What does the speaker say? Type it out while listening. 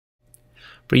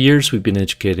For years, we've been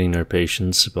educating our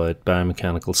patients about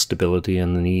biomechanical stability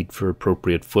and the need for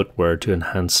appropriate footwear to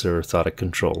enhance their orthotic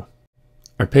control.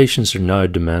 Our patients are now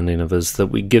demanding of us that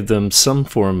we give them some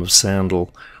form of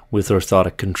sandal with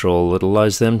orthotic control that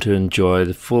allows them to enjoy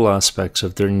the full aspects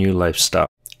of their new lifestyle.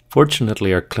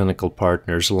 Fortunately, our clinical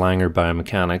partners, Langer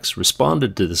Biomechanics,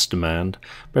 responded to this demand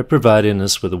by providing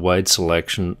us with a wide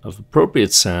selection of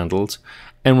appropriate sandals,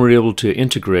 and were able to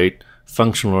integrate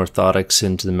functional orthotics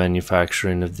into the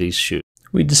manufacturing of these shoes.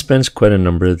 We dispensed quite a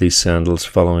number of these sandals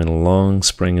following a long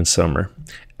spring and summer,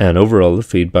 and overall the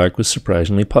feedback was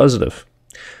surprisingly positive.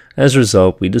 As a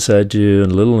result, we decided to do a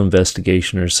little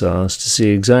investigation ourselves to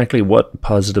see exactly what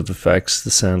positive effects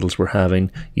the sandals were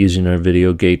having using our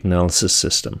video gait analysis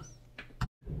system.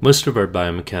 Most of our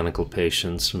biomechanical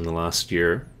patients from the last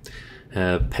year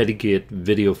have Pedigait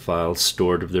video files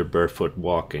stored of their barefoot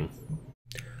walking.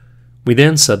 We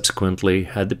then subsequently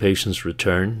had the patients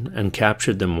return and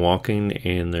captured them walking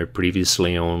in their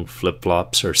previously owned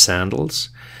flip-flops or sandals,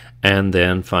 and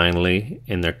then finally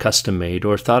in their custom-made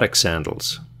orthotic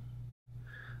sandals.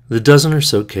 The dozen or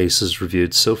so cases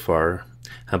reviewed so far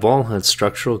have all had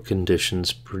structural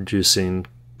conditions producing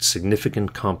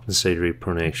significant compensatory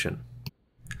pronation.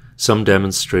 Some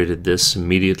demonstrated this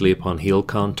immediately upon heel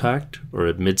contact, or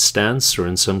at mid-stance, or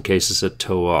in some cases at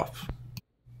toe-off.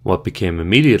 What became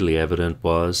immediately evident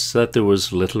was that there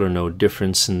was little or no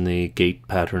difference in the gait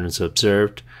patterns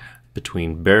observed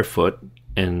between barefoot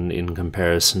and in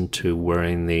comparison to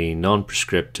wearing the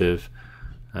non-prescriptive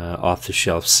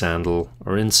off-the-shelf sandal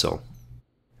or insole.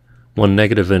 One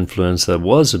negative influence that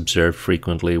was observed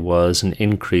frequently was an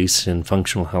increase in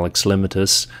functional hallux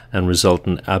limitus and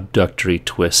resultant abductory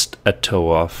twist at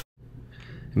toe-off.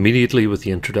 Immediately with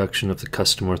the introduction of the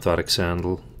custom orthotic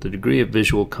sandal, the degree of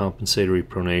visual compensatory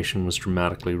pronation was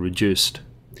dramatically reduced.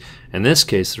 In this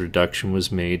case, the reduction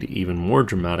was made even more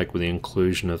dramatic with the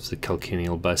inclusion of the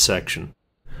calcaneal bisection.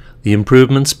 The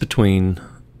improvements between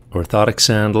orthotic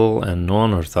sandal and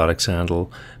non-orthotic sandal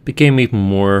became even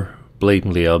more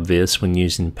blatantly obvious when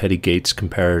using Pedigait's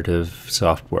comparative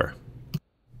software.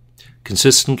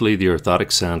 Consistently, the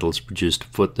orthotic sandals produced a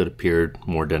foot that appeared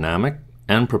more dynamic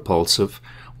and propulsive,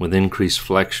 with increased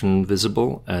flexion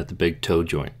visible at the big toe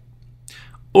joint.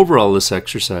 Overall, this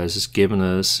exercise has given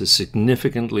us a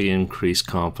significantly increased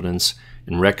confidence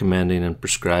in recommending and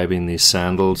prescribing these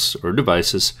sandals or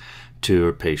devices to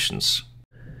our patients.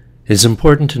 It is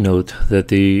important to note that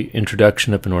the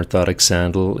introduction of an orthotic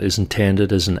sandal is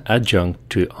intended as an adjunct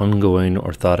to ongoing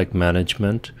orthotic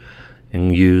management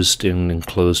and used in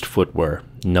enclosed footwear,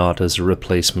 not as a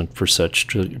replacement for such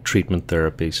treatment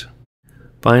therapies.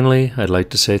 Finally, I'd like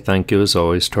to say thank you as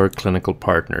always to our clinical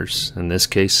partners, in this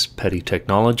case Pedigait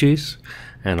Technologies,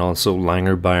 and also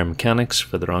Langer Biomechanics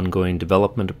for their ongoing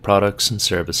development of products and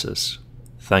services.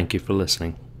 Thank you for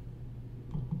listening.